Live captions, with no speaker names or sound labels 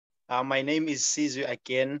My name is Caesar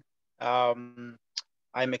again. Um,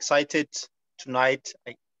 I'm excited tonight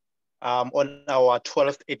on our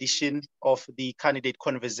 12th edition of the Candidate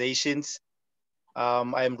Conversations.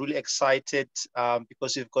 I'm really excited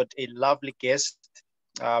because we've got a lovely guest.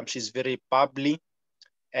 She's very bubbly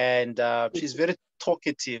and she's very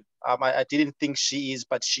talkative. I didn't think she is,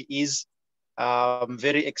 but she is.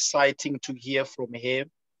 Very exciting to hear from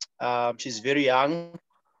her. She's very young,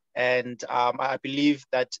 and I believe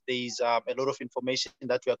that there's a lot of information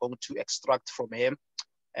that we are going to extract from him.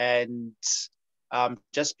 And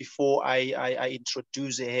just before I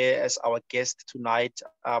introduce her as our guest tonight,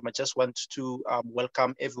 I just want to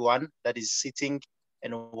welcome everyone that is sitting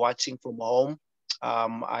and watching from home.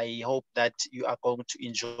 I hope that you are going to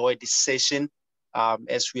enjoy this session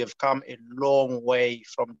as we have come a long way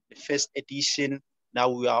from the first edition. Now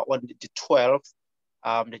we are on the 12th.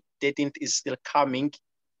 The 13th is still coming.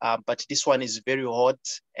 But this one is very hot,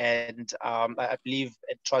 and I believe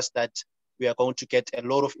and trust that we are going to get a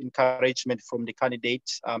lot of encouragement from the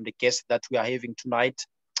candidates, the guests that we are having tonight.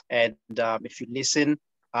 And if you listen,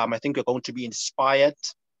 I think you're going to be inspired,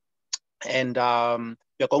 and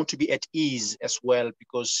you're going to be at ease as well,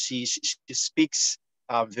 because she speaks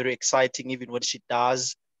very exciting even when she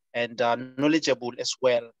does, and knowledgeable as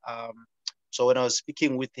well. So when I was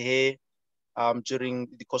speaking with her during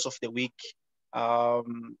the course of the week,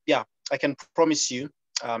 yeah, I can promise you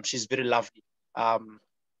she's very lovely.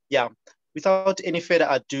 Yeah, without any further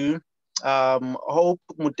ado, Hope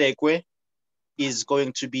Mutekwe is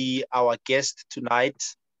going to be our guest tonight.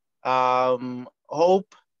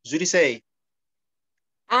 Hope, Zudise.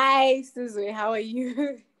 Hi, Suzu, how are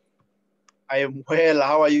you? I am well.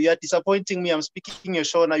 How are you? You're disappointing me. I'm speaking your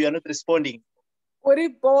show now. You're not responding.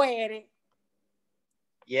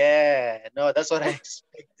 Yeah, no, that's what I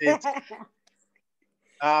expected.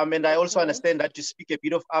 And I also understand that you speak a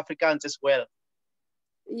bit of Afrikaans as well.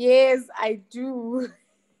 Yes, I do.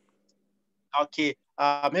 Okay.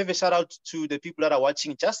 Maybe a shout out to the people that are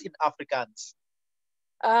watching just in Afrikaans.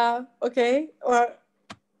 Okay. Or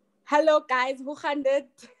hello guys, hoe gaan dit?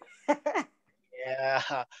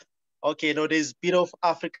 Yeah. Okay, no, there's a bit of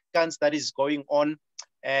Afrikaans that is going on.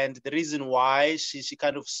 And the reason why she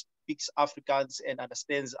kind of speaks Afrikaans and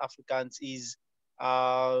understands Afrikaans is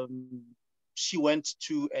she went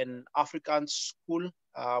to an Afrikaans school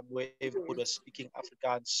where everybody was speaking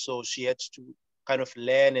Afrikaans. So she had to kind of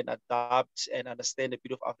learn and adapt and understand a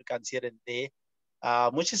bit of Afrikaans here and there,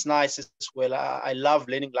 which is nice as well. I love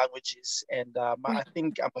learning languages, and I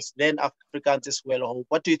think I must learn Afrikaans as well.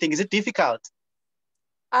 What do you think? Is it difficult?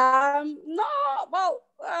 No, well,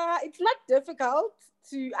 it's not difficult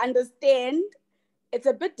to understand. It's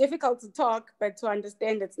a bit difficult to talk, but to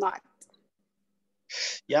understand, it's not.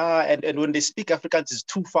 Yeah, and when they speak Afrikaans, it's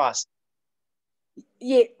too fast.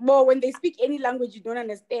 Yeah, well, when they speak any language you don't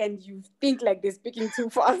understand, you think like they're speaking too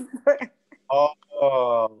fast.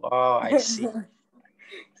 I see.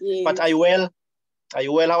 Yes. But are you well? Are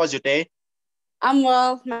you well? How was your day? I'm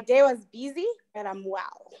well. My day was busy, but I'm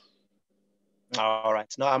well. All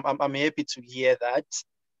right. No, I'm happy to hear that.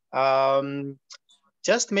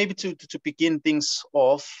 Just maybe to begin things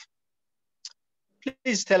off,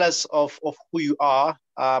 please tell us of who you are.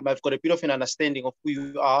 I've got a bit of an understanding of who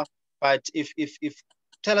you are, but if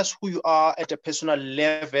tell us who you are at a personal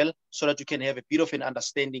level so that you can have a bit of an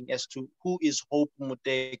understanding as to who is Hope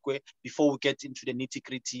Mutekwe before we get into the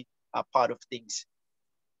nitty-gritty part of things.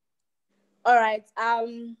 All right.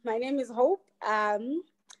 My name is Hope. I'm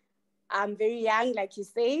very young, like you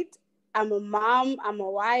said. I'm a mom, I'm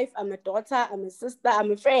a wife, I'm a daughter, I'm a sister,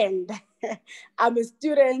 I'm a friend. I'm a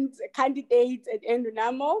student, a candidate at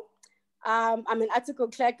Endunamo. I'm an article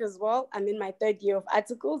clerk as well. I'm in my 3rd year of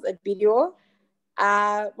articles at BDO.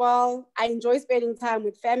 Well, I enjoy spending time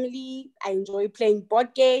with family. I enjoy playing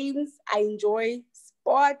board games. I enjoy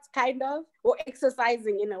sports, kind of, or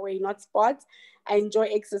exercising in a way, not sports. I enjoy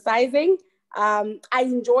exercising. I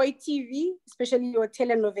enjoy TV, especially your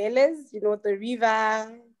telenovelas, the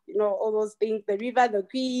River, all those things, the River, the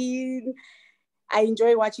Queen. I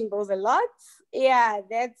enjoy watching those a lot. Yeah,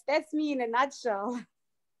 that's me in a nutshell.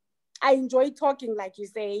 I enjoy talking, like you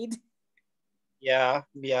said. Yeah.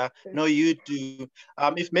 No, you do.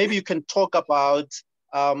 If maybe you can talk about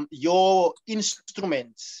your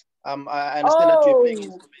instruments. I understand that you're playing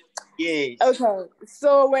instruments. Yes. Okay.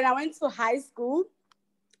 So when I went to high school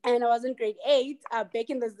and I was in grade 8, back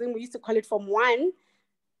in the Zoom, we used to call it Form 1.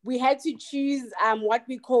 We had to choose what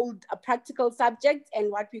we called a practical subject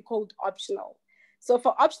and what we called optional. So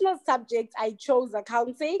for optional subjects, I chose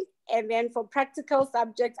accounting. And then for practical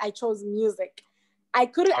subjects, I chose music. I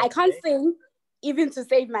can't sing even to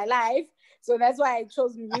save my life. So that's why I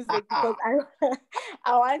chose music, because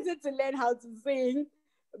I wanted to learn how to sing.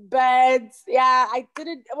 But yeah, it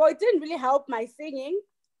didn't really help my singing.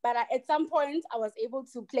 But at some point, I was able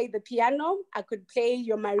to play the piano. I could play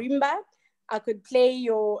your marimba. I could play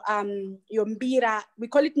your mbira. We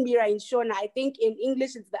call it mbira in Shona. I think in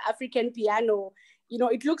English it's the African piano. You know,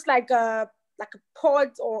 it looks like a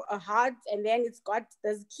pot or a heart, and then it's got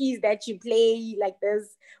those keys that you play like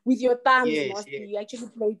this with your thumbs. Yes, Mostly, yes. you actually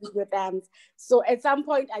play with your thumbs. So at some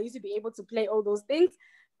point, I used to be able to play all those things,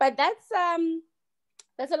 but that's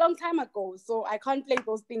a long time ago. So I can't play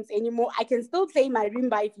those things anymore. I can still play my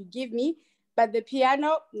marimba if you give me, but the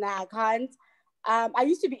piano, nah, I can't. I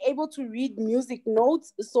used to be able to read music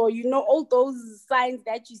notes. So, you know, all those signs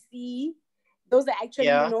that you see, those are actually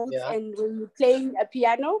Yeah, notes. yeah, And when you're playing a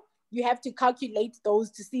piano, you have to calculate those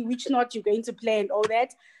to see which note you're going to play and all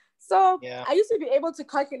that. So yeah. I used to be able to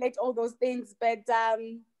calculate all those things, but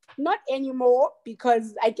not anymore,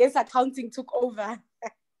 because I guess accounting took over.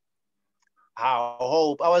 I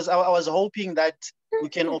hope. I was hoping that we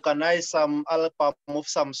can organize some album of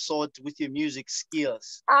some sort with your music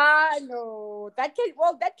skills. No, that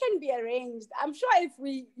can be arranged. I'm sure if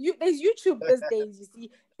there's YouTube these days, you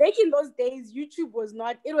see. Back in those days, YouTube was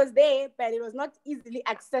not, it was there, but it was not easily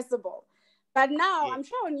accessible. But now, Yeah. I'm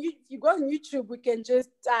sure if you go on YouTube, we can just,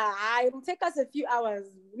 it will take us a few hours.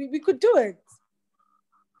 We could do it.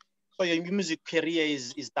 So your music career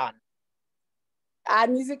is done. Our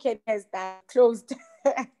music has that closed.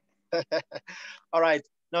 All right.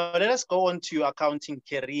 Now let us go on to your accounting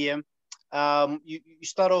career. You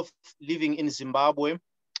start off living in Zimbabwe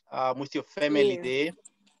with your family Yes. there,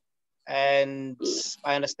 and Yes.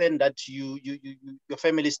 I understand that your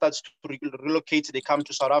family starts to relocate. They come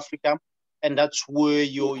to South Africa, and that's where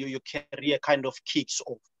your career kind of kicks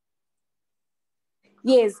off.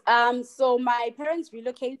 Yes. So my parents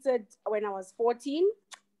relocated when I was 14,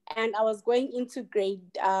 and I was going into grade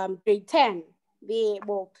 10.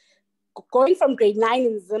 Going from grade 9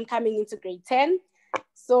 in Zim, coming into grade 10.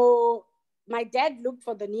 So my dad looked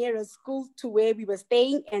for the nearest school to where we were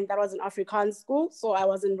staying, and that was an Afrikaans school. So I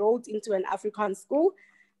was enrolled into an Afrikaans school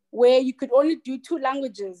where you could only do two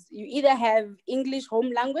languages. You either have English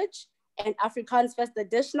home language and Afrikaans first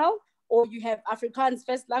additional, or you have Afrikaans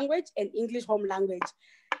first language and English home language.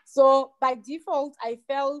 So by default, I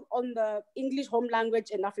fell on the English home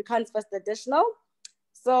language and Afrikaans first additional.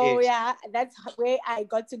 So Yes. yeah, that's where I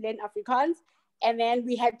got to learn Afrikaans. And then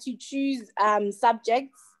we had to choose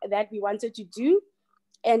subjects that we wanted to do.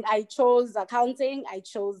 And I chose accounting, I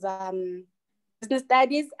chose business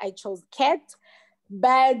studies, I chose CAT.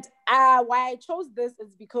 But why I chose this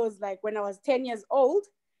is because, like, when I was 10 years old,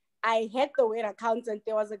 I had the word accountant.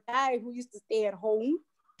 There was a guy who used to stay at home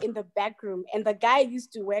in the back room, and the guy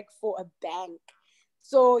used to work for a bank.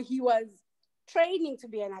 So he was training to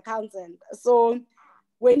be an accountant. So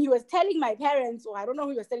when he was telling my parents, or I don't know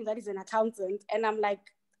who he was telling that he's an accountant, and I'm like,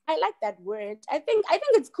 I like that word. I think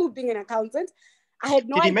it's cool being an accountant. I had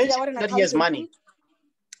no Did he idea mention what an that he has accountant money? is.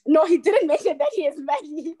 No, he didn't mention that he has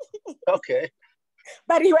money. Okay.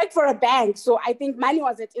 But he worked for a bank, so I think money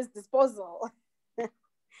was at his disposal.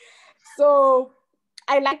 So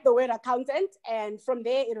I like the word accountant, and from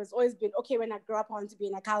there it has always been, okay, when I grow up I want to be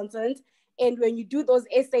an accountant. And when you do those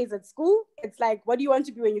essays at school, it's like, what do you want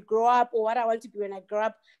to be when you grow up, or what I want to be when I grow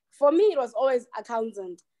up? For me, it was always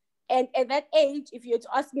accountant. And at that age, if you had to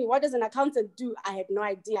ask me, what does an accountant do? I had no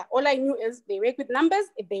idea. All I knew is they work with numbers,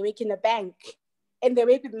 if they work in a bank, and they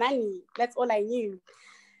work with money. That's all I knew.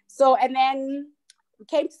 So, and then we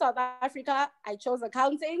came to South Africa. I chose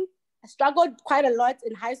accounting. I struggled quite a lot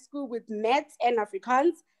in high school with maths and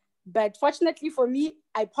Afrikaans. But fortunately for me,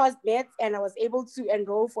 I passed maths and I was able to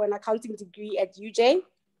enroll for an accounting degree at UJ.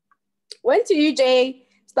 Went to UJ,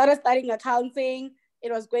 started studying accounting.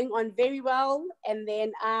 It was going on very well. And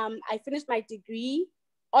then I finished my degree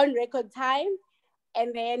on record time.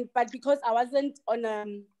 And then, but because I wasn't on a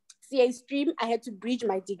CA stream, I had to bridge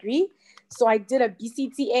my degree. So I did a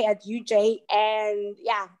BCTA at UJ. And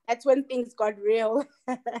yeah, that's when things got real.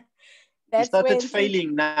 You That's started when things,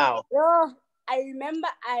 failing now. oh, I remember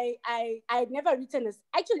I had never written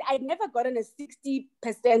I'd never gotten a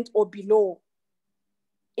 60% or below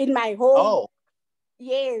in my whole Oh,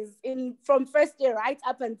 years, in from first year right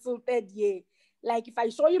up until third year. Like, if I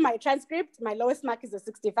show you my transcript, my lowest mark is a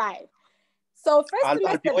 65. So first I'll be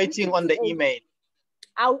semester waiting on the BCTA, email.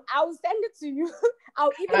 I'll send it to you.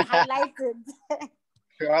 I'll even highlight it.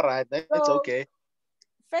 All right, that's So okay.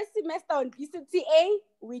 first semester on BCTA,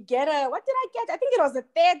 we get what did I get? I think it was a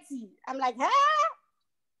 30. I'm like,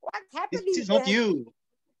 what's This happening is not here? you. I'm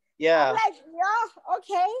Yeah. like, yeah,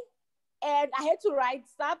 okay. and I had to write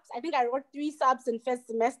subs. I think I wrote 3 subs in first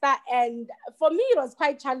semester. And for me, it was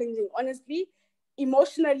quite challenging, honestly,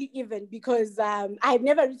 emotionally even, because I had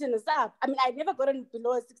never written a sub. I mean, I had never gotten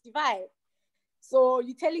below a 65. So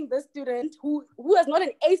you're telling this student who was not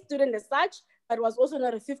an A student as such, but was also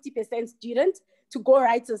not a 50% student, to go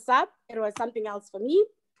write a sub. It was something else for me.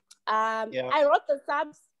 I wrote the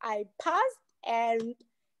subs, I passed, and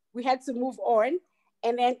we had to move on.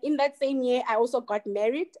 And then in that same year, I also got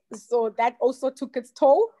married. So that also took its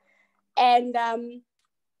toll. And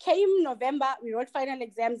came November, we wrote final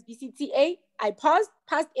exams, BCTA. I passed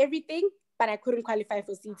everything, but I couldn't qualify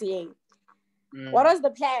for CTA. What was the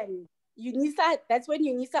plan? UNISA, that's when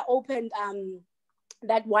UNISA opened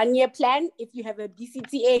that 1-year plan. If you have a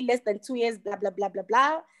BCTA less than 2 years, blah, blah, blah, blah,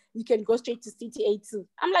 blah, you can go straight to CTA2.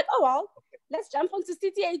 I'm like, oh, well, let's jump onto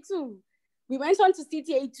CTA2. We went on to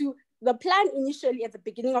CTA2. The plan initially at the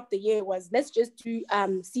beginning of the year was, let's just do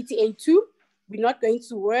CTA2. We're not going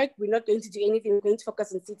to work. We're not going to do anything. We're going to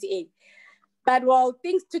focus on CTA. But well,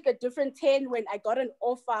 things took a different turn when I got an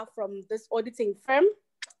offer from this auditing firm,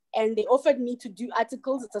 and they offered me to do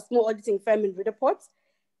articles. It's a small auditing firm in Rudaport.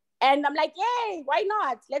 And I'm like, yay, why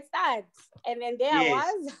not? Let's start. And then there I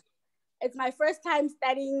was. It's my first time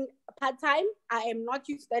studying part-time. I am not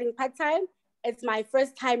used to studying part-time. It's my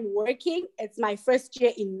first time working. It's my first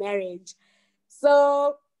year in marriage.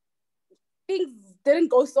 So things didn't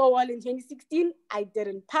go so well in 2016. I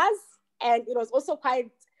didn't pass. And it was also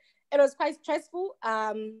quite stressful.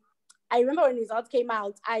 I remember when results came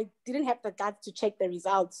out, I didn't have the guts to check the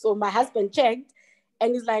results. So my husband checked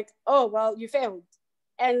and he's like, oh, well, you failed.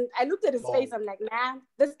 And I looked at his face. I'm like, man,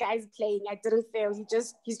 this guy's playing. I didn't fail.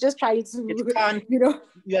 He's just trying to, it can't, you know.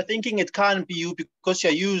 You're thinking it can't be you because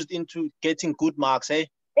you're used into getting good marks, eh?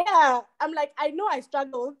 Yeah. I'm like, I know I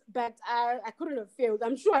struggled, but I couldn't have failed.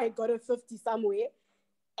 I'm sure I got a 50 somewhere.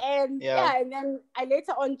 And and then I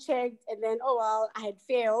later on checked, and then, oh, well, I had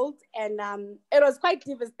failed. And it was quite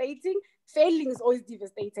devastating. Failing is always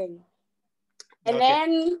devastating. And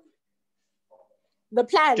then the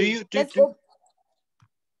plan.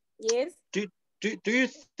 Yes. Do you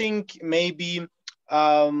think maybe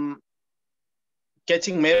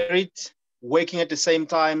getting married, working at the same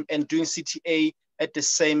time, and doing CTA at the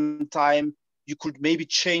same time, you could maybe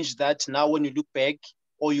change that now when you look back,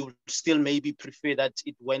 or you still maybe prefer that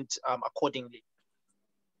it went accordingly?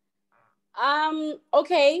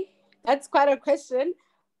 Okay, that's quite a question.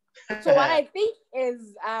 So what I think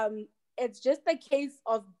is it's just a case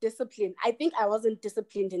of discipline. I think I wasn't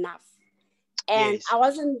disciplined enough. And I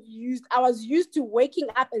was used to waking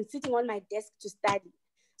up and sitting on my desk to study.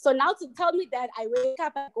 So now to tell me that I wake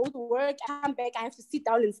up, I go to work, I come back, I have to sit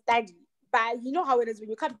down and study. But you know how it is when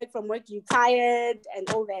you come back from work, you're tired and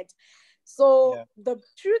all that. So the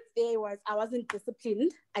truth there was I wasn't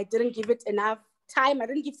disciplined. I didn't give it enough time. I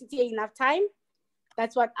didn't give CTA enough time.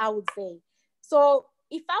 That's what I would say. So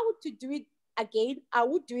if I were to do it again, I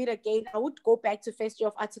would do it again. I would go back to first year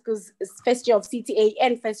of articles, first year of CTA,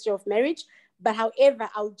 and first year of marriage. But however,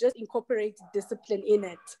 I'll just incorporate discipline in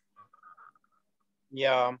it.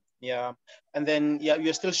 Yeah. And then,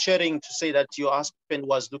 you're still sharing to say that your husband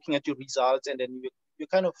was looking at your results and then you're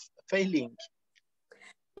kind of failing.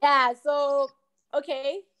 Yeah, so,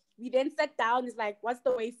 okay. We then sat down. It's like, what's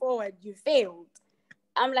the way forward? You failed.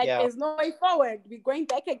 I'm like, there's no way forward. We're going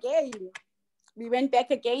back again. We went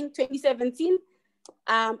back again, 2017.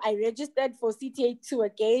 I registered for CTA2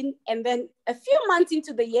 again. And then a few months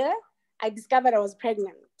into the year, I discovered I was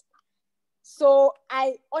pregnant. So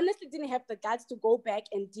I honestly didn't have the guts to go back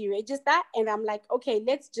and deregister. And I'm like, okay,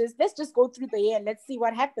 let's just go through the year. Let's see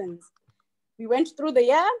what happens. We went through the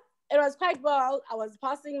year. It was quite well. I was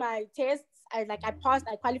passing my tests. I passed,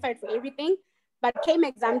 I qualified for everything. But came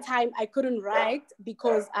exam time, I couldn't write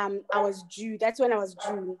because I was due. That's when I was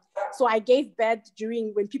due. So I gave birth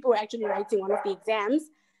when people were actually writing one of the exams.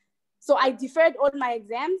 So I deferred all my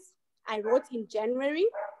exams. I wrote in January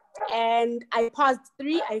and I passed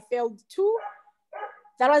 3, I failed 2.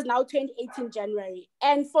 That was now 2018 January.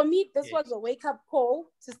 And for me, this was a wake-up call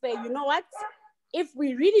to say, you know what? If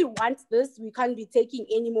we really want this, we can't be taking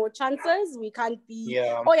any more chances. We can't be,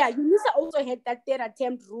 UNISA also had that third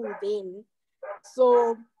attempt rule then.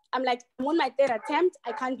 So I'm like, I'm on my third attempt.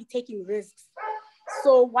 I can't be taking risks.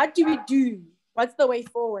 So what do we do? What's the way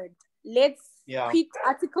forward? Let's quit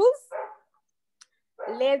articles.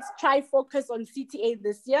 Let's try focus on CTA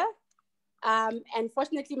this year. And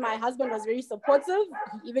fortunately, my husband was very supportive.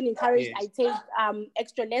 He even encouraged I take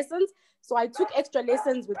extra lessons. So I took extra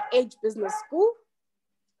lessons with Edge Business School.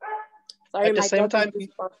 Sorry, at the same time,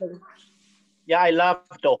 I love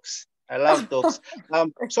dogs.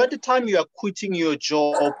 So at the time you are quitting your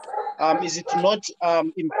job, is it not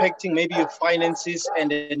impacting maybe your finances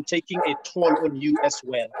and then taking a toll on you as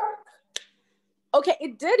well? Okay,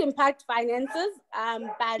 it did impact finances,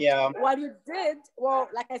 but Yeah. what it did, well,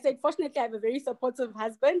 like I said, fortunately, I have a very supportive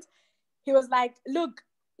husband. He was like, look,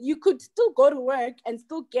 you could still go to work and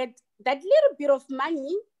still get that little bit of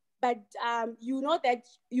money, but you know that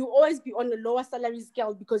you always be on a lower salary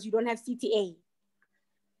scale because you don't have CTA.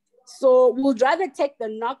 So we'll rather take the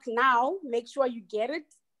knock now, make sure you get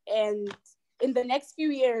it, and in the next few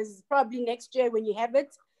years, probably next year when you have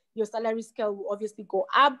it, your salary scale will obviously go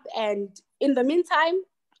up. And in the meantime,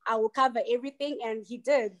 I will cover everything. And he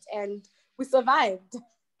did, and we survived.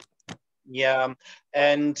 Yeah,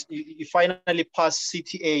 and you finally passed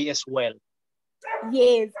CTA as well.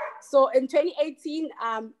 Yes. So in 2018,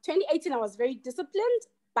 I was very disciplined.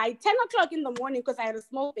 By 10 o'clock in the morning, because I had a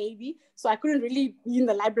small baby, so I couldn't really be in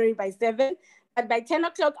the library by 7. But by 10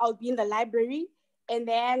 o'clock, I'll be in the library. And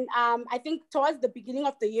then I think towards the beginning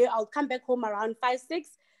of the year, I'll come back home around 5,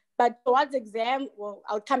 6. But towards exam, well,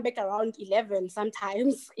 I'll come back around 11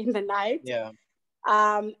 sometimes in the night. Yeah.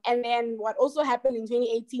 And then what also happened in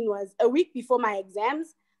 2018 was a week before my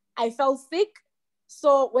exams, I fell sick.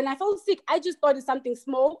 So when I felt sick, I just thought it's something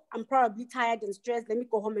small. I'm probably tired and stressed. Let me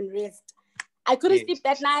go home and rest. I couldn't sleep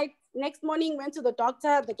that night. Next morning, went to the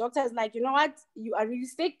doctor. The doctor is like, you know what? You are really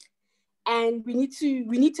sick, and we need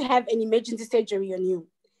to have an emergency surgery on you.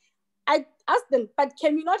 I asked them, but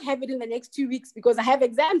can we not have it in the next 2 weeks because I have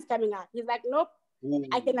exams coming up? He's like, nope.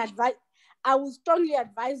 I will strongly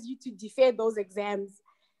advise you to defer those exams.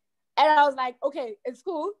 And I was like, okay, it's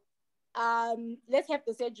cool. Let's have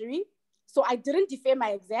the surgery. So I didn't defer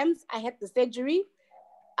my exams. I had the surgery.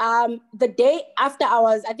 The day after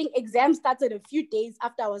I think exams started a few days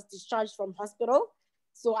after I was discharged from hospital.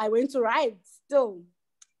 So I went to ride still.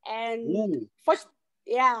 And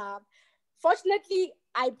fortunately,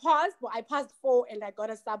 I passed 4 and I got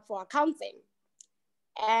a sub for accounting.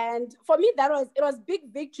 And for me, it was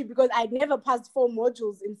big victory because I'd never passed 4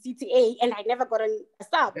 modules in CTA and I never got a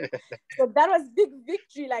sub. So that was big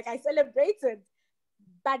victory. Like I celebrated.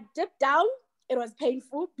 But deep down, it was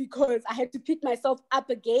painful because I had to pick myself up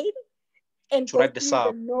again and to write the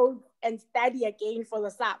sub, the notes and study again for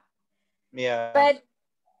the sub. Yeah. But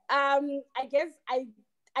I guess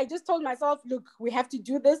I just told myself, look, we have to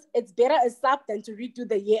do this. It's better a sub than to redo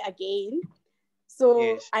the year again.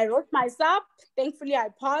 So I wrote my sub. Thankfully, I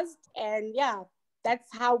passed. And yeah, that's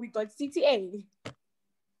how we got CTA.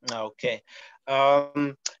 Okay.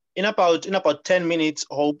 In about 10 minutes,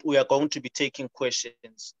 Hope, we are going to be taking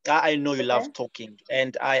questions. I know you love talking,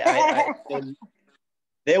 and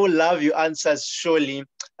they will love your answers surely.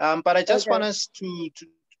 But I just want us to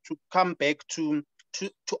come back to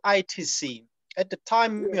ITC. At the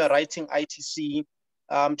time you are writing ITC,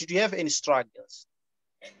 did you have any struggles?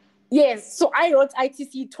 Yes, so I wrote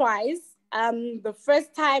ITC twice. The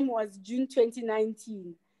first time was June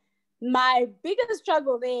 2019. My biggest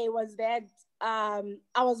struggle there was that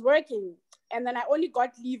I was working and then I only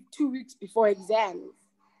got leave 2 weeks before exams.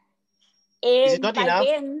 And is it not enough?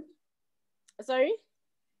 Sorry?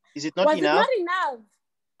 Is it not enough? Was it not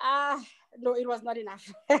enough? No, it was not enough.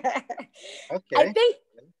 Okay. I think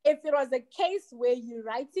if it was a case where you're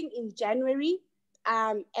writing in January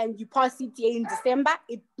and you pass CTA in December,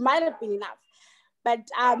 it might have been enough. But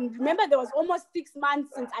remember, there was almost 6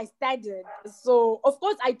 months since I studied. So, of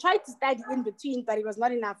course, I tried to study in between, but it was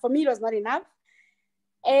not enough. For me, it was not enough.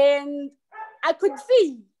 And I could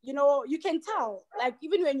see, you can tell, like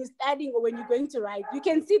even when you're studying or when you're going to write, you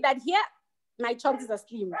can see that here, my chances are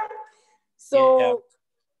slim. So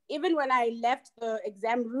even when I left the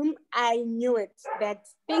exam room, I knew it, that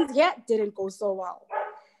things here didn't go so well.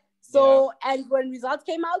 So, and when results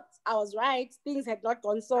came out, I was right. Things had not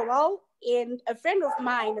gone so well. And a friend of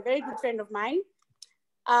mine, a very good friend of mine,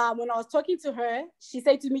 when I was talking to her, she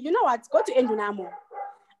said to me, you know what, go to Endunamo.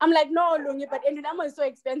 I'm like, no, Lungi, but Endunamo is so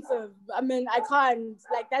expensive. I mean, I can't,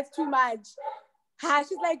 like, that's too much.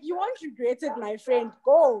 She's like, you won't regret it, my friend.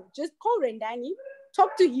 Go, just call Rendani,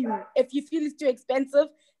 talk to him. If you feel it's too expensive,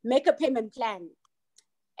 make a payment plan.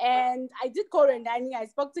 And I did call Rendani. I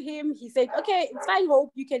spoke to him. He said, okay, it's fine,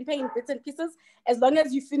 Hope. You can pay in bits and pieces as long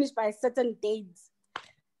as you finish by certain dates.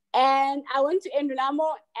 And I went to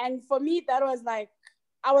Endunamo. And for me, that was like,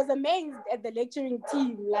 I was amazed at the lecturing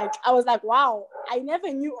team. Like, I was like, wow, I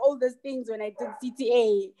never knew all these things when I did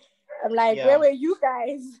CTA. I'm like, where were you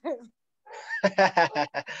guys?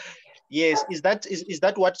 Yes. Is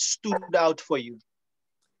that what stood out for you?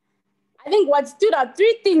 I think what stood out,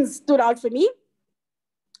 3 things stood out for me.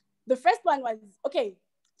 The first one was, okay,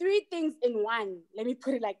 3 things in one. Let me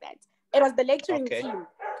put it like that. It was the lecturing team.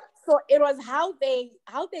 So it was how they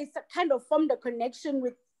kind of formed a connection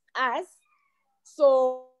with us.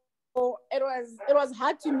 So it was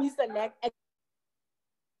hard to miss a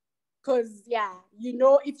because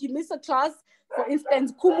if you miss a class, for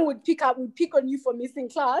instance, Kumu would pick on you for missing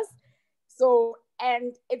class. So,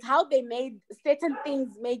 and it's how they made certain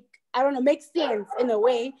things make sense in a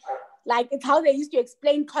way. Like it's how they used to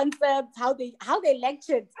explain concepts, how they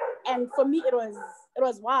lectured. And for me it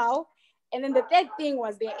was wow. And then the third thing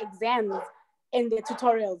was their exams and their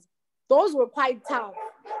tutorials. Those were quite tough,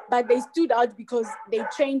 but they stood out because they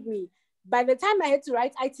trained me. By the time I had to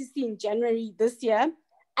write ITC in January this year,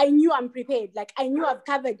 I knew I'm prepared. Like I knew I've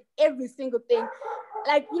covered every single thing.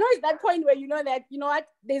 Like, it's that point where you know that, what,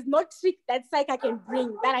 there's no trick that psych I can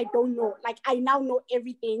bring that I don't know. Like I now know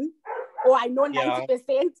everything, or I know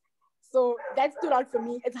 90%. So that stood out for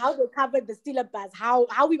me. It's how they covered the syllabus, how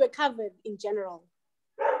we were covered in general.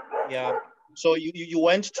 Yeah. So you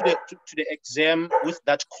went to the exam with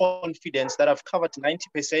that confidence that I've covered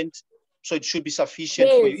 90%, so it should be sufficient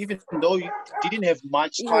for you, even though you didn't have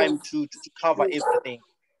much time to cover everything.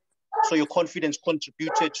 So your confidence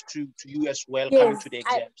contributed to you as well coming to the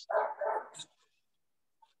exams.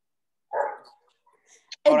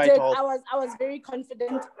 It did. I was very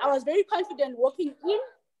confident. I was very confident walking in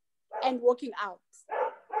and walking out.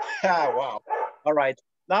 Wow. All right.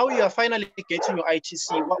 Now you are finally getting your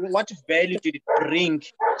ITC. What value did it bring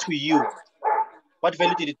to you? What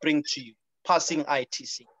value did it bring to you, passing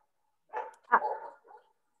ITC?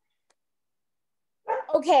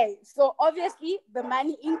 Okay, so obviously the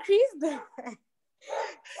money increased.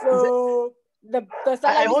 So the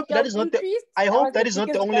salary increased. I hope that is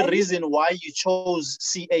not the only reason why you chose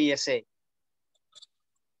CASA.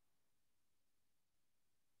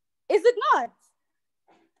 Is it not?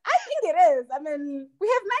 I think it is. I mean, we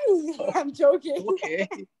have money. I'm joking. Okay.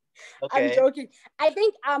 I'm joking. I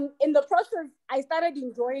think in the process, I started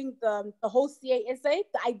enjoying the whole CASA,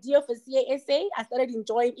 the idea for CASA. I started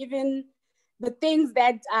enjoying even the things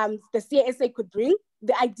that the CASA could bring,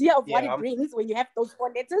 the idea of what it brings when you have those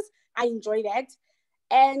 4 letters. I enjoy that.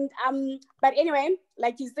 And but anyway,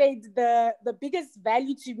 like you said, the biggest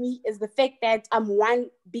value to me is the fact that I'm one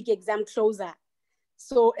big exam closer.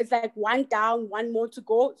 So it's like one down, one more to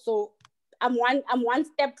go. So I'm one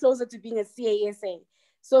step closer to being a CASA.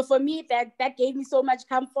 So for me, that gave me so much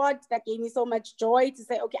comfort, that gave me so much joy to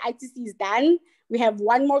say, okay, ITC is done. We have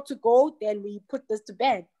one more to go, then we put this to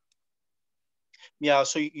bed. Yeah,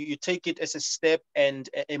 so you take it as a step and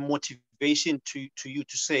a motivation to you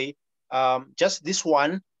to say, just this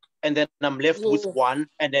one, and then I'm left with one,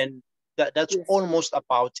 and then that's almost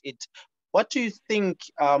about it. What do you think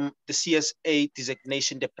the CSA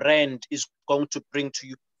designation, the brand, is going to bring to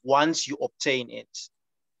you once you obtain it?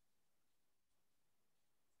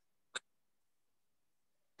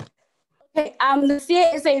 Okay, the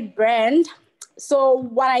CSA brand. So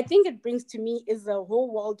what I think it brings to me is a whole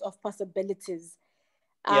world of possibilities.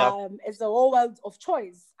 It's a whole world of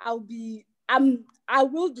choice. I will be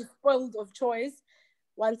spoiled of choice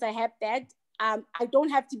once I have that. I don't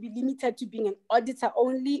have to be limited to being an auditor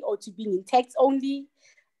only or to being in tax only,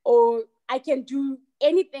 or I can do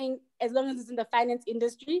anything as long as it's in the finance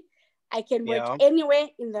industry. I can work anywhere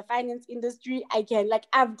in the finance industry.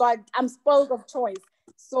 I'm spoiled of choice.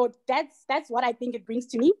 So that's what I think it brings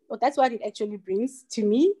to me, or that's what it actually brings to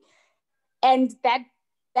me. And that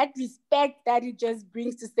respect that it just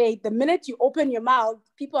brings to say, the minute you open your mouth,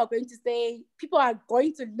 people are going to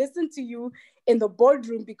listen to you in the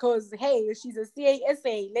boardroom because, hey, she's a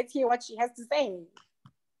CASA. Let's hear what she has to say.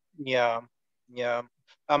 Yeah.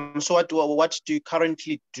 So what do you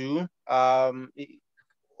currently do?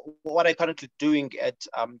 What are you currently doing at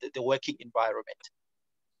the working environment?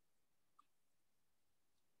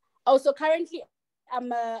 Oh, so currently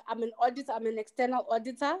I'm an auditor. I'm an external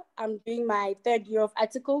auditor. I'm doing my 3rd year of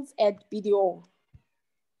articles at BDO.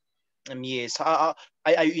 Yes. Are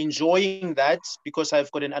you enjoying that? Because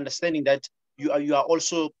I've got an understanding that you are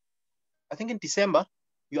also, I think in December,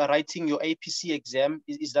 you are writing your APC exam.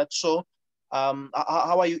 Is that so?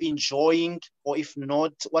 How are you enjoying, or if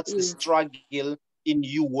not, what's the struggle in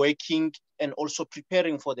you working and also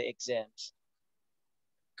preparing for the exams?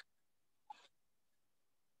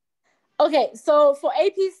 Okay, so for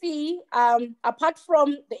APC, apart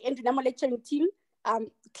from the Endinamo lecturing team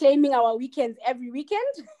claiming our weekends every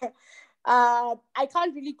weekend, I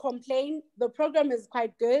can't really complain. The program is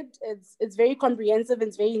quite good. It's very comprehensive.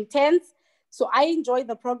 It's very intense. So I enjoy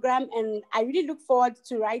the program, and I really look forward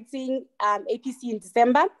to writing APC in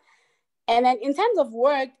December. And then in terms of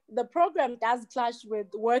work, the program does clash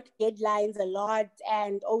with work deadlines a lot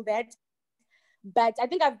and all that. But I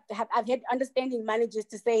think I've had understanding managers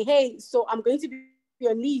to say, hey, so I'm going to be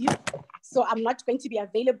on leave, so I'm not going to be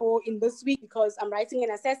available in this week because I'm writing an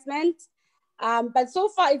assessment. But so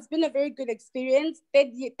far, it's been a very good experience.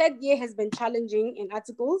 Third year has been challenging in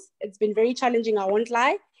articles. It's been very challenging, I won't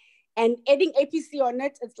lie. And adding APC on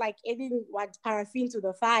it, it's like adding paraffin to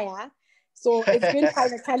the fire. So it's been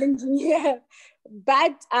kind of challenging year.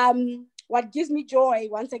 But what gives me joy,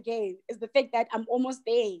 once again, is the fact that I'm almost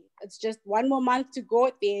there. It's just one more month to go.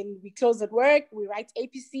 Then we close at work, we write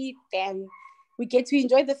APC, then we get to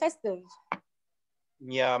enjoy the festive.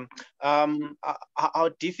 Yeah. How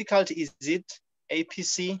difficult is it,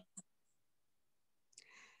 APC?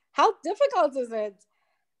 How difficult is it?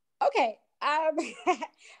 Okay. I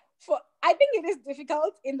think it is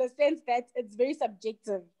difficult in the sense that it's very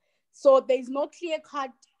subjective. So there's no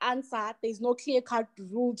clear-cut answer. There's no clear-cut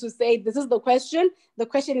rule to say, this is the question. The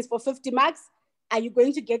question is for 50 marks. Are you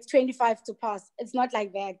going to get 25 to pass? It's not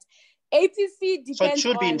like that. APC depends on... So it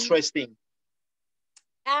should be interesting.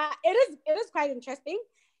 It is quite interesting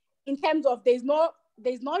in terms of there's no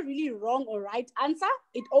really wrong or right answer.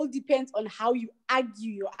 It all depends on how you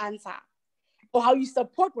argue your answer or how you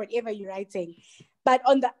support whatever you're writing. But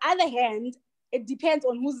on the other hand, it depends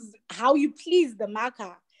on how you please the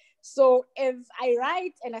marker. So if I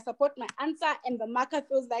write and I support my answer and the marker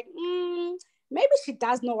feels like, maybe she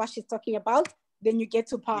does know what she's talking about, then you get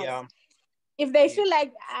to pass. Yeah. If they feel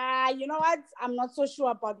like, you know what, I'm not so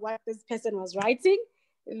sure about what this person was writing,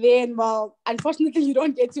 then, well, unfortunately, you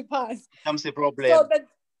don't get to pass. Comes the problem. So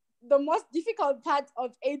the most difficult part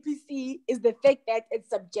of APC is the fact that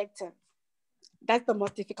it's subjective. That's the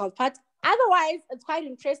most difficult part. Otherwise, it's quite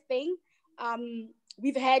interesting.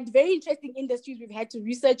 We've had very interesting industries we've had to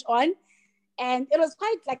research on. And it was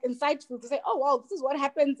quite like insightful to say, oh, wow, this is what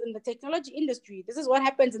happens in the technology industry. This is what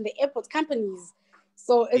happens in the airport companies.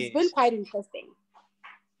 So it's been quite interesting.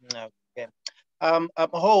 Okay.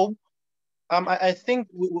 Hope, I think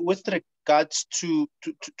with regards to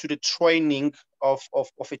the training of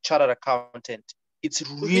a chartered accountant, it's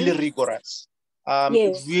really rigorous.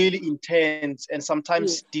 Yes. Really intense and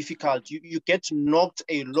sometimes difficult. You get knocked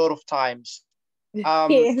a lot of times.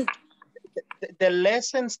 Yes. The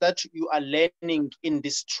lessons that you are learning in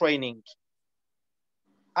this training,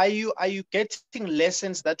 are you getting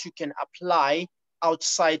lessons that you can apply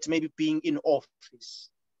outside maybe being in office?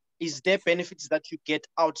 Is there benefits that you get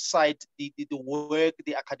outside the work,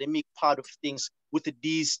 the academic part of things with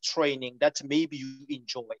this training that maybe you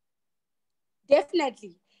enjoy?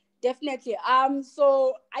 Definitely.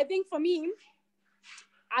 So I think for me,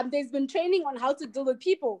 there's been training on how to deal with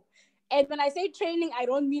people. And when I say training, I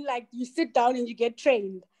don't mean like you sit down and you get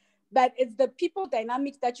trained, but it's the people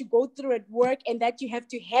dynamics that you go through at work and that you have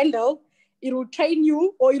to handle. It will train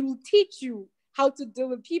you or it will teach you how to deal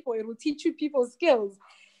with people. It will teach you people skills.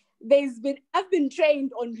 I've been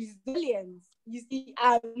trained on resilience. You see,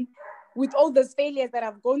 with all those failures that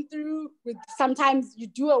I've gone through, with sometimes you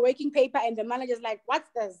do a working paper and the manager's like, what's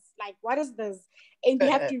this? Like, what is this? And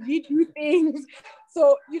you have to read new things.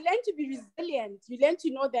 So you learn to be resilient. You learn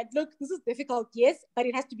to know that, look, this is difficult, yes, but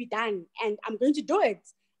it has to be done. And I'm going to do it.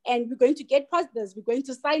 And we're going to get past this. We're going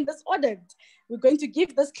to sign this audit. We're going to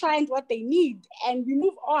give this client what they need. And we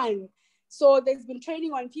move on. So there's been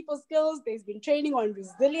training on people skills. There's been training on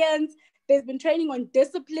resilience. There's been training on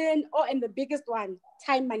discipline. And the biggest one,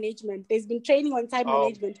 time management. There's been training on time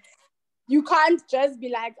management. You can't just be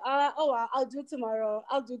like, well, I'll do tomorrow.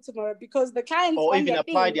 Because the clients or even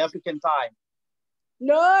apply the African time.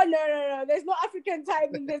 No. There's no African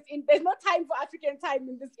time in this. There's no time for African time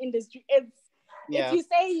in this industry. If you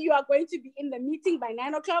say you are going to be in the meeting by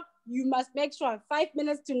 9 o'clock, you must make sure 5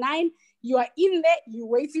 minutes to 9, you are in there, you're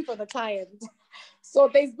waiting for the client. So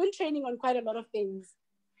there's been training on quite a lot of things.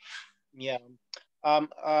 Yeah.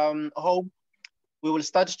 Hope, we will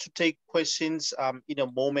start to take questions in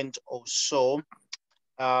a moment or so.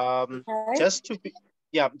 Just to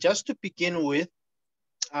begin with,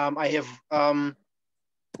 I have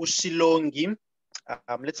Ushilongi.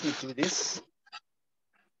 Let me do this.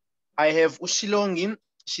 I have Ushilongi.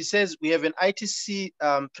 She says we have an ITC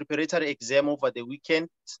preparatory exam over the weekend.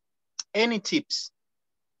 Any tips?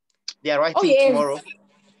 They are writing tomorrow.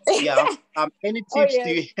 Yeah. Any tips do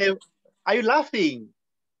you have? Are you laughing?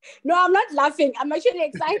 No, I'm not laughing. I'm actually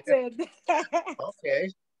excited.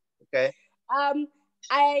 Okay.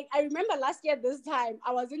 I remember last year this time,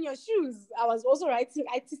 I was in your shoes. I was also writing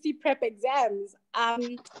ITC prep exams.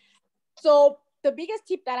 So the biggest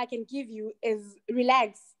tip that I can give you is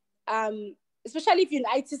relax. Especially if you're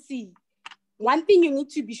in ITC. One thing you need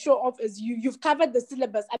to be sure of is you've covered the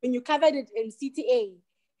syllabus. I mean, you covered it in CTA.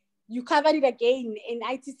 You covered it again in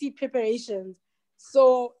ITC preparations.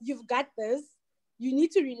 So you've got this. You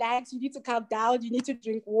need to relax. You need to calm down. You need to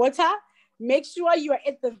drink water. Make sure you are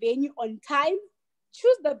at the venue on time.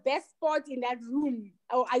 Choose the best spot in that room.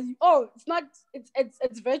 It's not,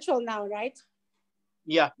 it's virtual now, right?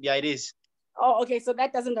 Yeah, it is. Oh, okay. So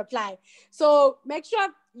that doesn't apply. So make sure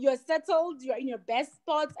you're settled. You're in your best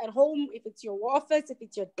spots at home. If it's your office, if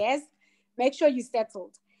it's your desk, make sure you're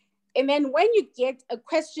settled. And then when you get a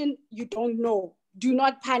question you don't know, do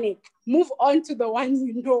not panic. Move on to the one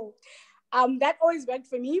you know. That always worked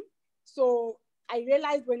for me. So I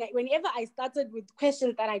realized whenever I started with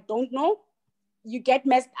questions that I don't know, you get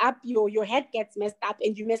messed up, your head gets messed up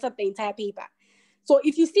and you mess up the entire paper. So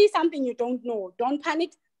if you see something you don't know, don't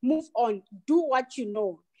panic, move on, do what you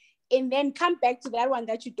know, and then come back to that one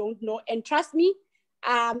that you don't know. And trust me,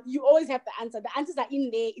 you always have the answer. The answers are in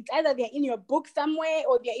there. It's either they're in your book somewhere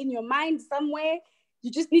or they're in your mind somewhere. You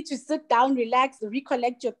just need to sit down, relax,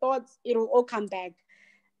 recollect your thoughts. It'll all come back.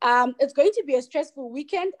 It's going to be a stressful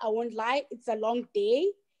weekend. I won't lie. It's a long day.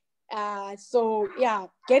 So yeah,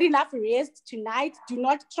 get enough rest tonight. Do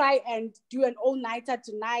not try and do an all-nighter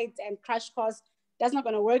tonight and crash course. That's not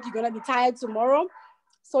going to work. You're going to be tired tomorrow.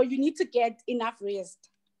 So you need to get enough rest.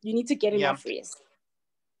 You need to get enough rest.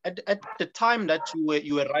 At the time that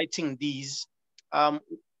you were writing these,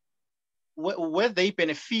 were they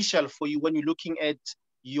beneficial for you when you're looking at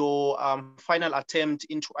your final attempt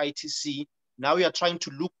into ITC? Now you are trying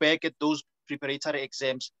to look back at those preparatory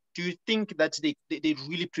exams. Do you think that they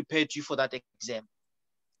really prepared you for that exam?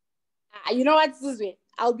 You know what, Sizwe?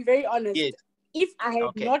 I'll be very honest. Yes. If I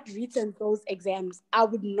had not written those exams, I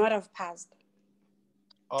would not have passed.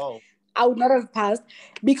 Oh. I would not have passed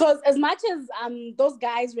because as much as those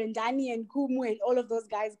guys, Rendani and Kumu and all of those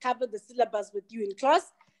guys covered the syllabus with you in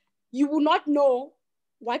class, you will not know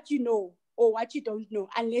what you know or what you don't know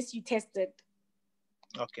unless you test it.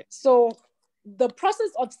 Okay. So the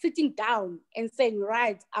process of sitting down and saying,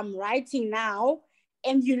 right, I'm writing now,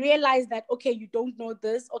 and you realize that, okay, you don't know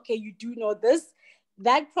this, okay, you do know this,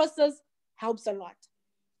 that process helps a lot.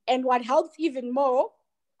 And what helps even more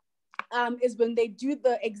is when they do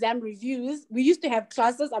the exam reviews. We used to have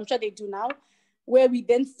classes, I'm sure they do now, where we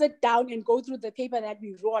then sit down and go through the paper that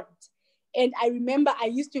we wrote. And I remember I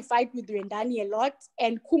used to fight with Rendani a lot,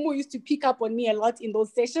 and Kumu used to pick up on me a lot in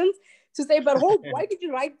those sessions to say, but Hope, why did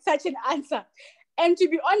you write such an answer? And to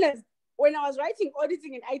be honest, when I was writing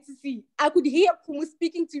auditing in ITC, I could hear Kumu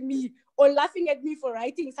speaking to me or laughing at me for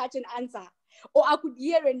writing such an answer. Or I could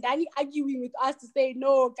hear Rendani arguing with us to say,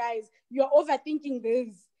 no, guys, you're overthinking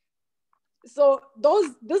this. So those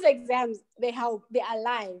exams, they help, they are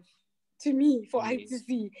live to me for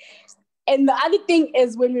ITC. And the other thing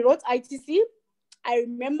is when we wrote ITC, I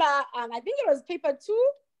remember, I think it was paper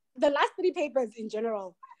 2, the last 3 papers in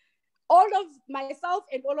general. All of myself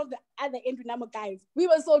and all of the other Endunamo guys, we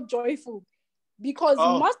were so joyful because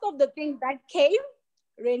most of the things that came,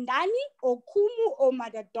 Rendani or Kumu or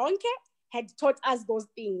Madadonke had taught us those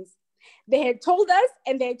things. They had told us,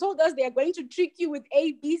 and they told us they are going to trick you with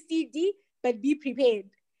A, B, C, D, but be prepared.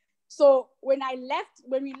 So when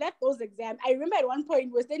we left those exams, I remember at one point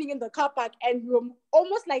we were standing in the car park and we were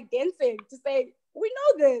almost like dancing to say, we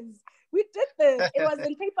know this, we did this. It was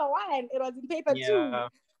in paper 1, it was in paper 2.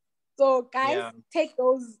 So guys, take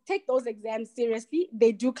those exams seriously.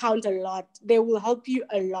 They do count a lot. They will help you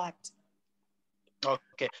a lot.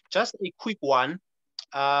 Okay, just a quick one.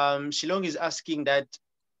 Shilong is asking that,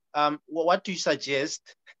 what do you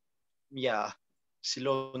suggest? Yeah,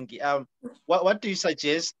 Shilongi. What do you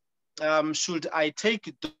suggest? Should I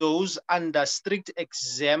take those under strict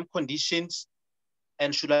exam conditions?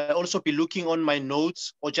 And should I also be looking on my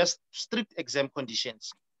notes or just strict exam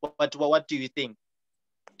conditions? What do you think?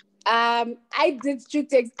 I did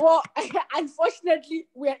strict exam. Well, unfortunately,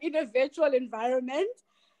 we are in a virtual environment.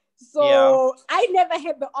 So I never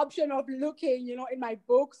had the option of looking, in my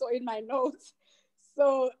books or in my notes.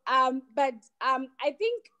 So, but I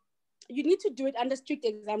think you need to do it under strict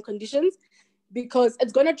exam conditions because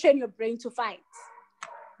it's going to train your brain to fight.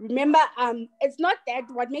 Remember, it's not that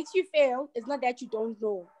what makes you fail is not that you don't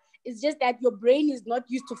know. It's just that your brain is not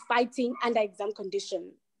used to fighting under exam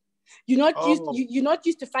conditions. You're not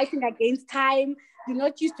used to fighting against time. You're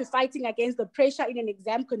not used to fighting against the pressure in an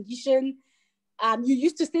exam condition. You're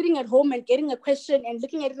used to sitting at home and getting a question and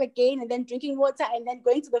looking at it again and then drinking water and then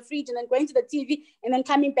going to the fridge and then going to the TV and then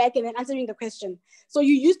coming back and then answering the question. So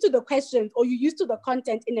you're used to the questions or you're used to the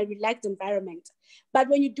content in a relaxed environment. But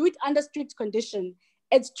when you do it under strict condition,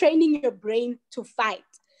 it's training your brain to fight.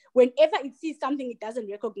 Whenever it sees something it doesn't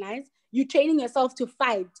recognize, you're training yourself to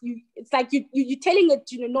fight. It's like you're telling it,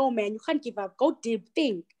 no, man, you can't give up. Go deep,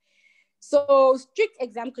 think. So strict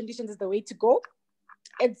exam conditions is the way to go.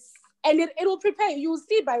 It will prepare you. You'll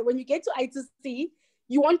see by when you get to ITC,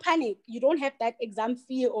 you won't panic. You don't have that exam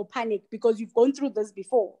fear or panic because you've gone through this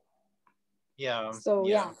before. Yeah. So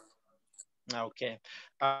yeah. Okay.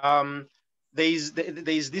 There's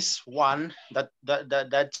this one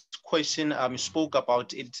that question you spoke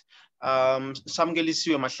about it.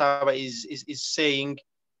 Samgelisiwe Mahlaba is saying,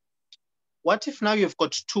 what if now you've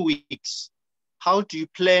got 2 weeks? How do you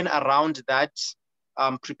plan around that?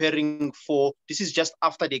 Preparing for, this is just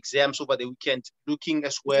after the exams over the weekend, looking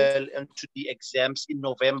as well into the exams in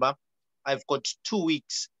November. I've got 2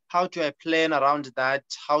 weeks. How do I plan around that?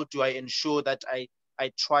 How do I ensure that I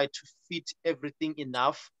try to fit everything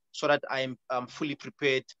enough so that I'm fully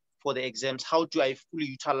prepared for the exams? How do I fully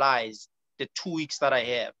utilize the 2 weeks that I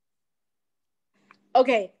have?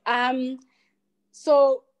 Okay.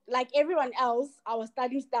 So like everyone else, our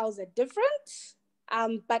studying styles are different.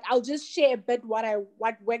 But I'll just share a bit what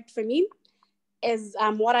worked for me is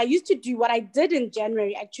what I used to do, what I did in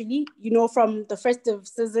January, actually, from the festive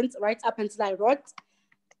seasons right up until I wrote.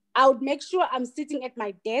 I would make sure I'm sitting at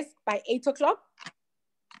my desk by 8 o'clock.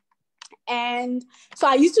 And so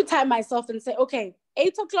I used to time myself and say, okay,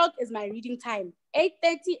 8 o'clock is my reading time.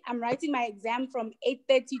 8:30, I'm writing my exam from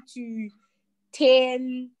 8:30 to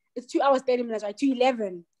 10. It's 2 hours, 30 minutes, right? To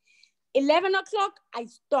 11. 11 o'clock, I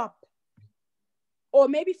stop. Or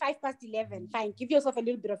maybe 11. Fine, give yourself a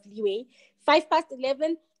little bit of leeway.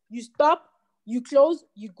 11, you stop, you close,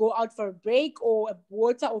 you go out for a break or a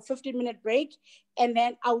water or 15-minute break. And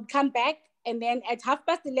then I would come back. And then at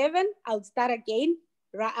 11, I'll start again.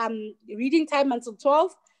 Reading time until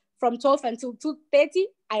 12. From 12 until 2:30,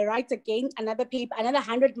 I write again another paper, another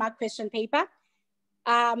 100-mark question paper.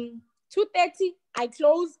 2:30, I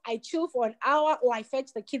close, I chill for an hour, or I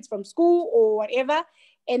fetch the kids from school or whatever.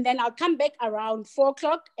 And then I'll come back around 4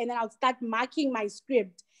 o'clock and then I'll start marking my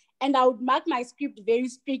script. And I would mark my script very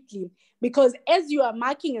strictly because as you are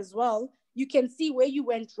marking as well, you can see where you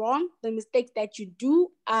went wrong, the mistakes that you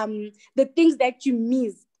do, the things that you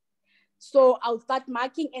missed. So I'll start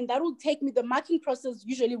marking and that will take me, the marking process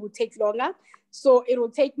usually will take longer. So it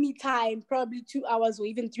will take me time, probably 2 hours or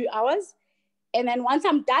even 3 hours. And then once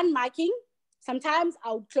I'm done marking, sometimes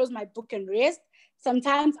I'll close my book and rest.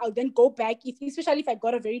 Sometimes I'll then go back, especially if I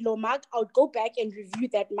got a very low mark, I'll go back and review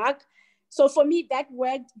that mark. So for me, that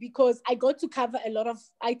worked because I got to cover a lot of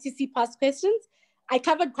ITC past questions. I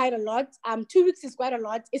covered quite a lot. 2 weeks is quite a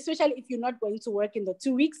lot, especially if you're not going to work in the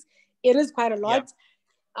 2 weeks. It is quite a lot.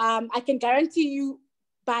 Yeah. I can guarantee you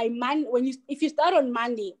by Monday, if you start on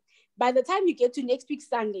Monday, by the time you get to next week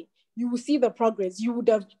Sunday, you will see the progress. You would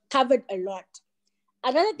have covered a lot.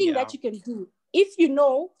 Another thing that you can do, if you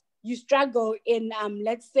know you struggle in,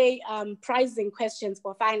 let's say, pricing questions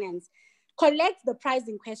for finance, collect the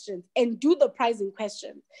pricing questions and do the pricing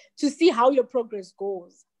questions to see how your progress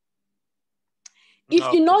goes.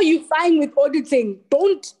 If you know you're fine with auditing,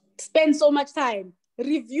 don't spend so much time.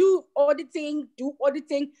 Review auditing, do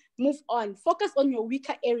auditing, move on. Focus on your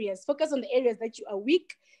weaker areas. Focus on the areas that you are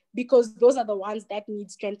weak because those are the ones that need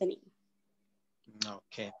strengthening.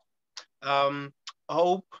 Okay.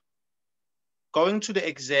 Hope, going to the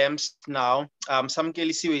exams now,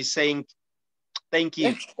 Samgelisiwe is saying, thank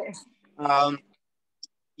you. Okay.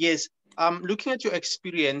 Yes, looking at your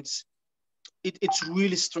experience, it's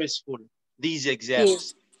really stressful, these exams.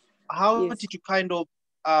 Yes. How did you kind of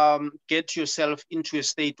get yourself into a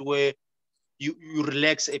state where you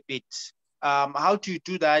relax a bit? How do you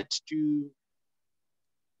do that? Do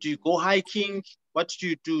you go hiking? What do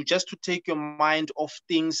you do just to take your mind off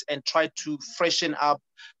things and try to freshen up?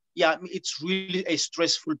 Yeah, I mean, it's really a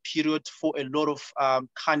stressful period for a lot of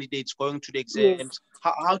candidates going to the exams. Yes.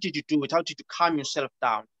 How did you do it? How did you calm yourself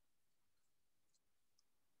down?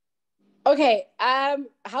 Okay,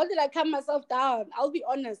 how did I calm myself down? I'll be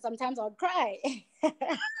honest, sometimes I'll cry.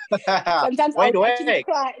 Sometimes I'll actually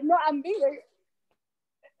cry. No,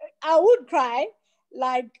 I would cry.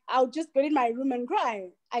 Like, I'll just go in my room and cry.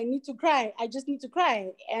 I need to cry. I just need to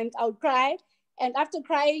cry. And I'll cry. And after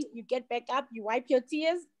crying, you get back up, you wipe your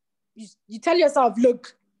tears. You tell yourself,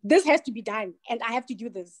 look, this has to be done. And I have to do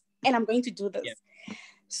this. And I'm going to do this. Yeah.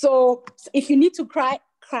 So if you need to cry,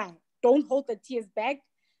 cry. Don't hold the tears back.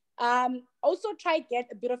 Also try get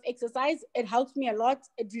a bit of exercise. It helps me a lot.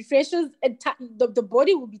 It refreshes. The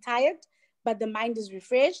body will be tired, but the mind is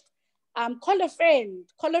refreshed. Call a friend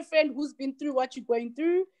who's been through what you're going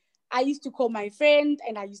through. I used to call my friend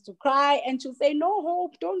and I used to cry and she'll say, no,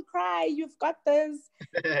 Hope, don't cry. You've got this.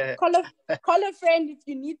 Call a friend if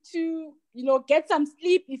you need to, get some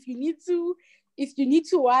sleep. If you need to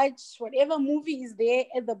watch whatever movie is there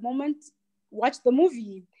at the moment, watch the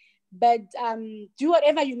movie. But do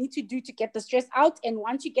whatever you need to do to get the stress out. And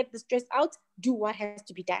once you get the stress out, do what has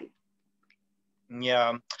to be done.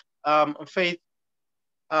 Yeah. Faith,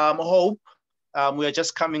 Hope, we are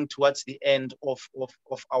just coming towards the end of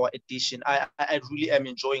our edition. I really am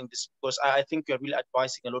enjoying this because I think you're really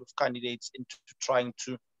advising a lot of candidates into trying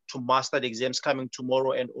to master the exams coming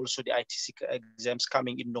tomorrow and also the ITC exams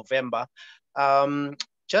coming in November.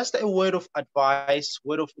 Just a word of advice,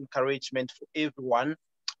 word of encouragement for everyone.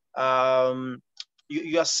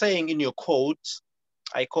 You are saying in your quote,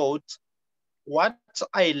 I quote, "What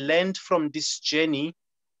I learned from this journey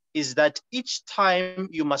is that each time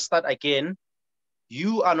you must start again,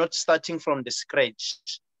 you are not starting from the scratch.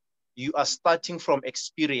 You are starting from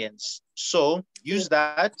experience. So use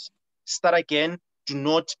that, start again, do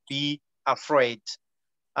not be afraid."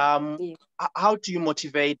 How do you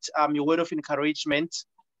motivate your word of encouragement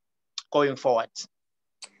going forward?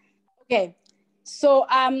 Okay, so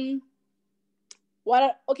my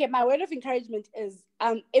word of encouragement is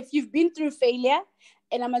if you've been through failure,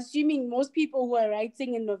 and I'm assuming most people who are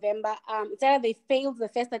writing in November, it's either they failed the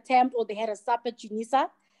first attempt or they had a SAP at UNISA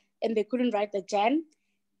and they couldn't write the JAN.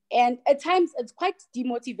 And at times it's quite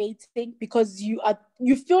demotivating because you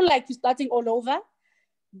feel like you're starting all over,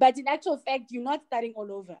 but in actual fact, you're not starting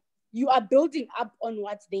all over. You are building up on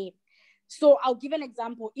what's there. So I'll give an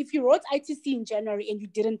example. If you wrote ITC in January and you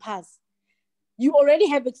didn't pass, you already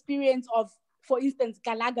have experience of, for instance,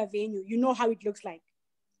 Galaga venue. You know how it looks like.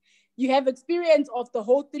 You have experience of the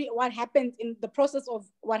whole what happens in the process of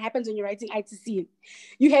what happens when you're writing ITC.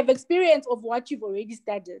 You have experience of what you've already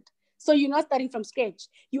studied. So you're not starting from scratch.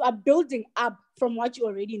 You are building up from what you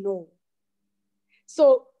already know.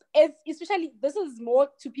 So especially, this is more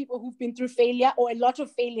to people who've been through failure or a lot of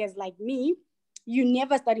failures like me. You're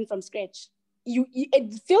never starting from scratch.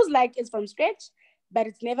 It feels like it's from scratch, but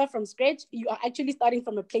it's never from scratch. You are actually starting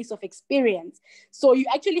from a place of experience. So you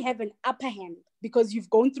actually have an upper hand because you've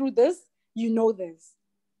gone through this, you know this.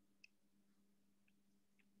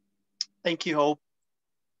 Thank you, Hope.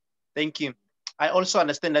 Thank you. I also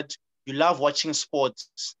understand that you love watching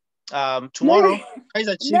sports. Tomorrow,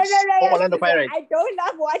 Kaizer Chiefs or Orlando Pirates? I don't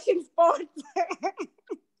love watching sports.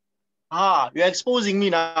 You're exposing me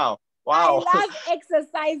now. Wow. I love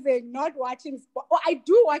exercising, not watching sport. Well, I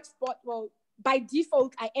do watch sport. Well, by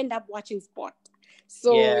default, I end up watching sport.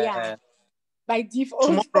 So yeah, by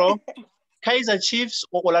default. Tomorrow, Kaizer Chiefs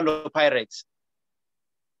or Orlando Pirates?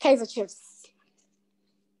 Kaizer Chiefs.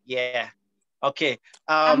 Yeah. Okay.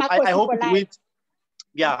 I hope it wins.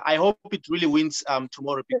 Yeah, I hope it really wins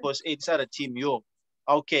tomorrow because it's a team.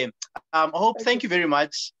 Okay. Hope, thank you very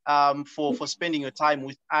much for spending your time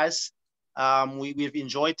with us. We've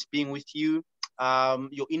enjoyed being with you.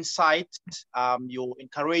 Your insight, your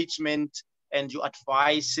encouragement, and your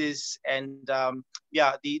advices, and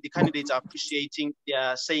the candidates are appreciating. They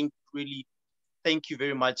are saying really thank you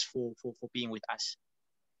very much for being with us.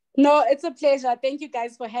 No, it's a pleasure. Thank you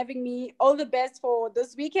guys for having me. All the best for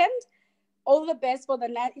this weekend. All the best for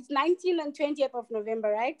it's 19th and 20th of November,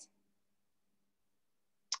 right?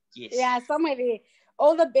 Yes. Yeah, somewhere there.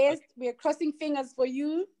 All the best. Okay. We're crossing fingers for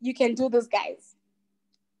you. You can do this, guys.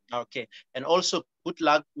 Okay. And also, good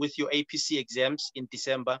luck with your APC exams in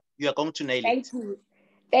December. You are going to nail it. Thank you.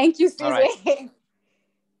 Thank you, Susan. All right.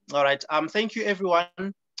 All right. Thank you,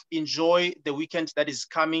 everyone. Enjoy the weekend that is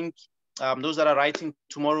coming. Those that are writing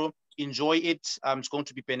tomorrow, enjoy it. It's going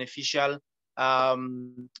to be beneficial.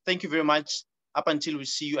 Thank you very much. Up until we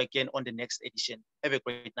see you again on the next edition. Have a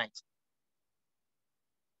great night.